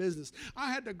cleaning business.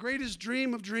 I had the greatest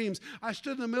dream of dreams. I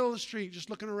stood in the middle of the street just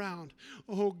looking around.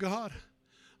 Oh, God,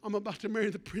 I'm about to marry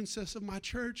the princess of my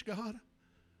church, God.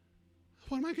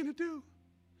 What am I going to do?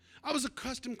 I was a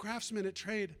custom craftsman at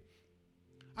trade.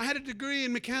 I had a degree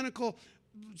in mechanical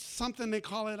something they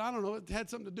call it, I don't know, it had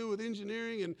something to do with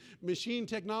engineering and machine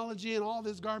technology and all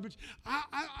this garbage.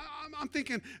 I'm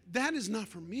thinking, that is not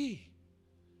for me.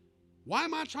 Why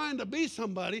am I trying to be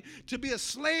somebody, to be a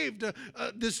slave to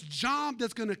this job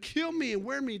that's going to kill me and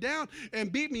wear me down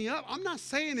and beat me up? I'm not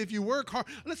saying if you work hard.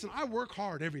 Listen, I work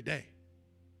hard every day.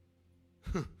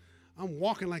 I'm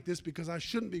walking like this because I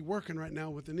shouldn't be working right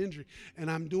now with an injury, and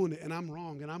I'm doing it, and I'm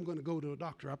wrong, and I'm going to go to a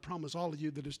doctor. I promise all of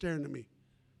you that are staring at me.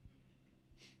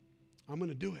 I'm going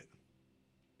to do it.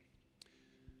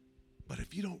 But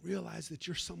if you don't realize that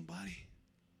you're somebody,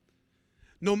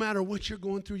 no matter what you're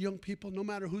going through, young people, no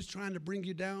matter who's trying to bring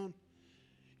you down,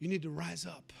 you need to rise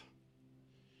up.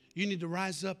 You need to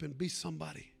rise up and be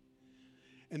somebody.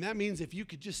 And that means if you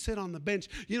could just sit on the bench.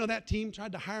 You know, that team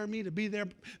tried to hire me to be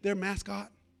their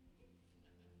mascot.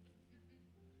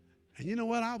 And you know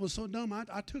what? I was so dumb,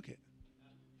 I took it.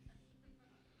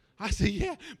 I said,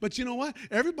 yeah, but you know what?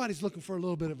 Everybody's looking for a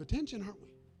little bit of attention, aren't we?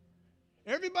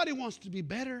 Everybody wants to be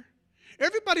better.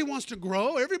 Everybody wants to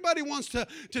grow. Everybody wants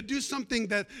to do something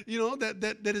that, you know,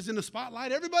 that is in the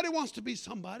spotlight. Everybody wants to be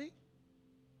somebody.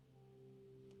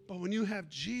 But when you have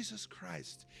Jesus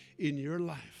Christ in your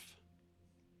life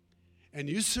and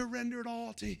you surrender it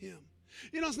all to him,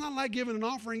 you know, it's not like giving an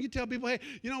offering. You tell people, hey,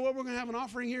 you know what, we're going to have an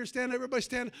offering here. Stand, everybody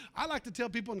stand. I like to tell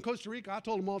people in Costa Rica, I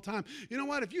told them all the time, you know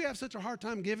what, if you have such a hard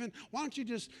time giving, why don't you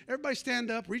just, everybody stand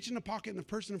up, reach in the pocket, and the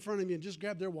person in front of you and just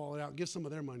grab their wallet out and give some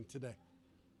of their money today.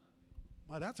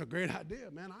 Well, that's a great idea,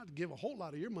 man. I'd give a whole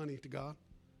lot of your money to God.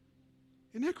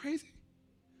 Isn't that crazy?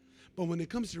 But when it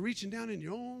comes to reaching down in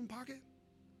your own pocket,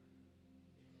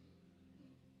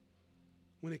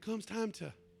 when it comes time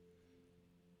to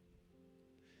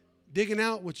digging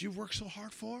out what you've worked so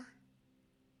hard for,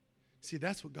 see,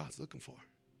 that's what God's looking for.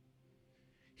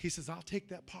 He says, I'll take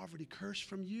that poverty curse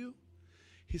from you.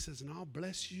 He says, and I'll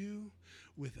bless you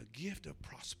with a gift of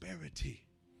prosperity.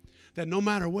 That no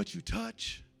matter what you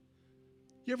touch,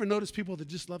 you ever notice people that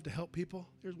just love to help people?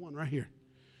 There's one right here.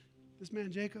 This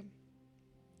man, Jacob,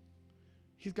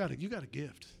 you got a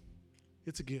gift.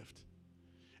 It's a gift.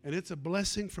 And it's a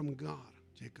blessing from God,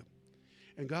 Jacob.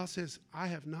 And God says,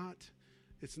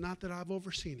 it's not that I've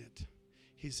overseen it.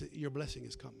 He said, your blessing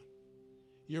is coming.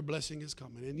 Your blessing is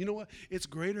coming. And you know what? It's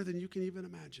greater than you can even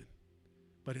imagine.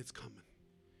 But it's coming.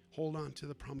 Hold on to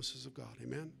the promises of God.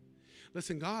 Amen.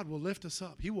 Listen, God will lift us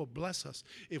up. He will bless us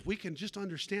if we can just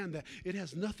understand that it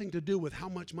has nothing to do with how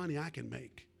much money I can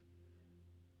make.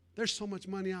 There's so much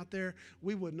money out there,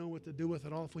 we wouldn't know what to do with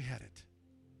it all if we had it.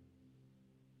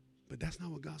 But that's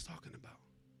not what God's talking about.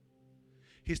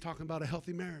 He's talking about a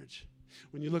healthy marriage.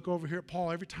 When you look over here at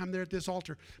Paul, every time they're at this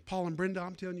altar, Paul and Brenda,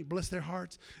 I'm telling you, bless their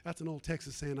hearts. That's an old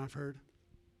Texas saying I've heard.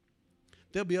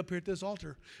 They'll be up here at this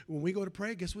altar. When we go to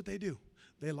pray, guess what they do?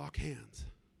 They lock hands.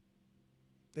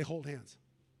 They hold hands.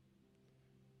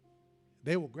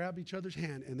 They will grab each other's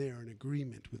hand, and they are in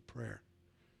agreement with prayer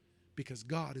because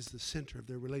God is the center of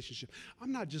their relationship.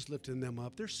 I'm not just lifting them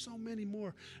up. There's so many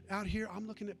more out here. I'm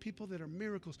looking at people that are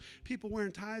miracles. People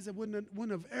wearing ties that wouldn't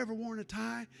have ever worn a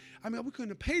tie. I mean, we couldn't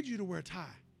have paid you to wear a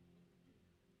tie.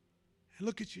 And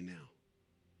look at you now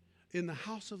in the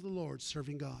house of the Lord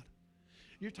serving God.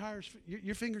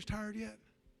 Your fingers tired yet?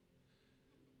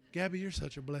 Gabby, you're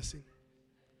such a blessing.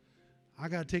 I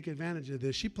got to take advantage of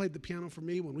this. She played the piano for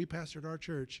me when we pastored our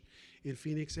church in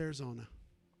Phoenix, Arizona.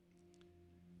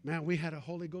 Man, we had a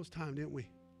Holy Ghost time, didn't we?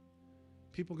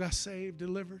 People got saved,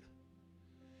 delivered.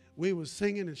 We was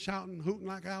singing and shouting, hooting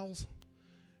like owls.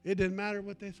 It didn't matter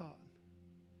what they thought.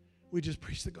 We just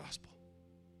preached the gospel.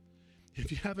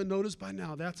 If you haven't noticed by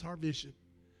now, that's our vision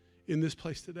in this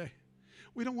place today.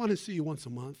 We don't want to see you once a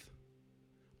month.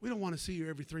 We don't want to see you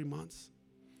every 3 months.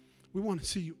 We want to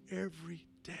see you every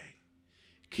day.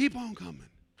 Keep on coming.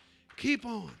 Keep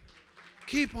on.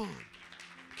 Keep on.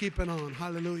 Keeping on.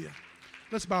 Hallelujah.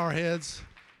 Let's bow our heads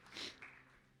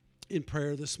in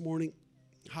prayer this morning.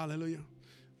 Hallelujah.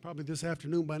 Probably this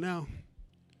afternoon by now.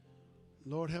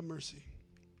 Lord have mercy.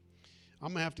 I'm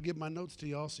going to have to give my notes to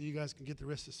y'all so you guys can get the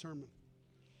rest of the sermon.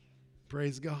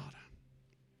 Praise God.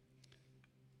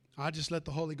 I just let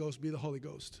the Holy Ghost be the Holy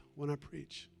Ghost when I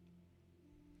preach.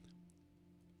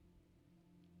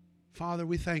 Father,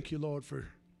 we thank you, Lord, for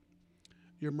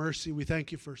your mercy. We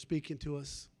thank you for speaking to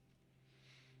us.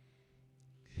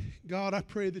 God, I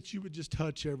pray that you would just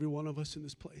touch every one of us in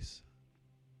this place.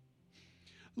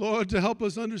 Lord, to help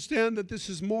us understand that this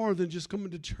is more than just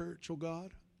coming to church, oh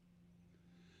God.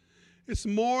 It's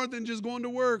more than just going to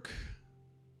work.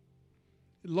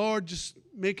 Lord, just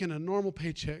making a normal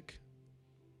paycheck.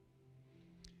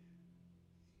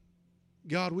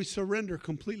 God, we surrender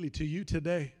completely to you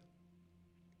today.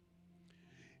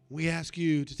 We ask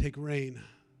you to take reign,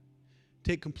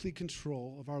 take complete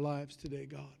control of our lives today,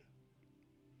 God.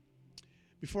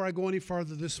 Before I go any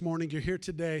farther this morning, you're here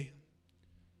today.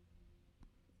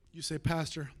 You say,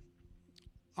 Pastor,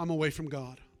 I'm away from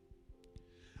God.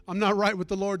 I'm not right with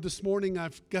the Lord this morning.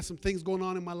 I've got some things going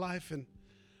on in my life, and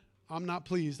I'm not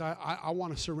pleased. I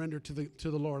want to surrender to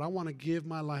the Lord. I want to give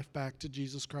my life back to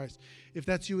Jesus Christ. If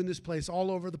that's you in this place, all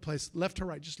over the place, left to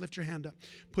right, just lift your hand up.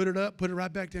 Put it up, put it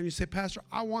right back down. You say, Pastor,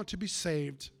 I want to be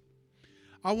saved.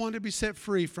 I want to be set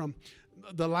free from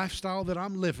the lifestyle that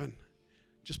I'm living.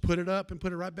 Just put it up and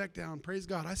put it right back down. Praise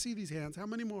God. I see these hands. How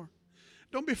many more?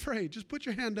 Don't be afraid. Just put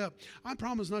your hand up. I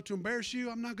promise not to embarrass you.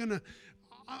 I'm not going to.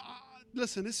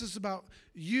 Listen, this is about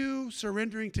you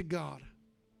surrendering to God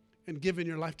and giving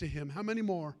your life to him. How many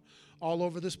more all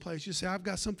over this place? You say, I've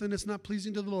got something that's not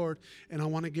pleasing to the Lord, and I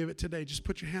want to give it today. Just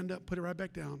put your hand up. Put it right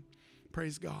back down.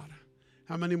 Praise God.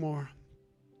 How many more?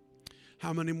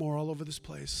 How many more all over this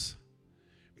place?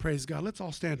 Praise God. Let's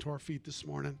all stand to our feet this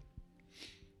morning.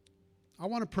 I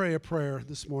want to pray a prayer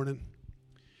this morning.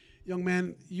 Young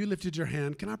man, you lifted your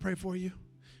hand. Can I pray for you?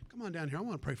 Come on down here. I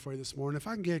want to pray for you this morning. If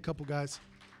I can get a couple guys.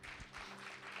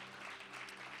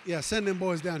 Yeah, send them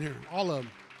boys down here. All of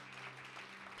them.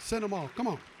 Send them all. Come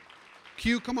on.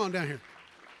 Q, come on down here.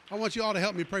 I want you all to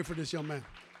help me pray for this young man.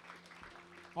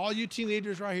 All you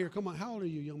teenagers right here. Come on. How old are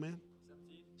you, young man?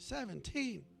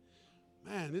 17.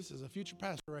 Man, this is a future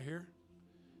pastor right here.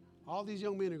 All these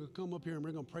young men are going to come up here and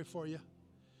we're going to pray for you.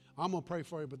 I'm going to pray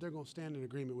for you, but they're going to stand in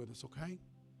agreement with us, okay?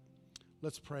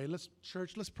 Let's pray.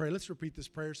 Church, let's pray. Let's repeat this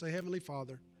prayer. Say, Heavenly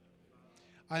Father,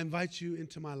 I invite you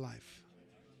into my life.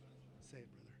 Say it,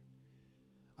 brother.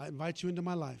 I invite you into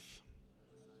my life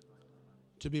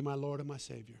to be my Lord and my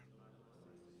Savior.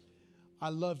 I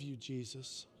love you,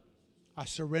 Jesus. I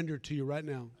surrender to you right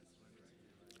now.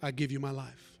 I give you my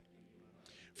life.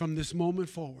 From this moment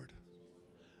forward,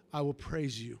 I will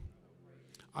praise you.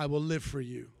 I will live for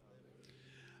you.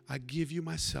 I give you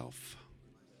myself.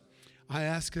 I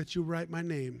ask that you write my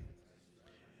name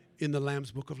in the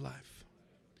Lamb's Book of Life.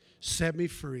 Set me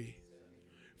free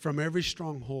from every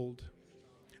stronghold.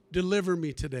 Deliver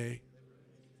me today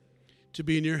to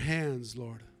be in your hands,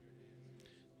 Lord,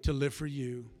 to live for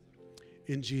you.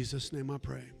 In Jesus' name I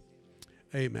pray.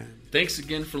 Amen. Thanks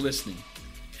again for listening.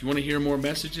 If you want to hear more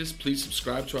messages, please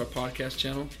subscribe to our podcast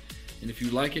channel. And if you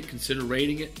like it, consider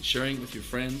rating it and sharing it with your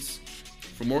friends.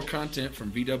 For more content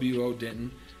from VWO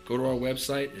Denton, go to our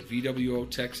website at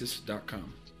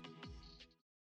VWOTexas.com.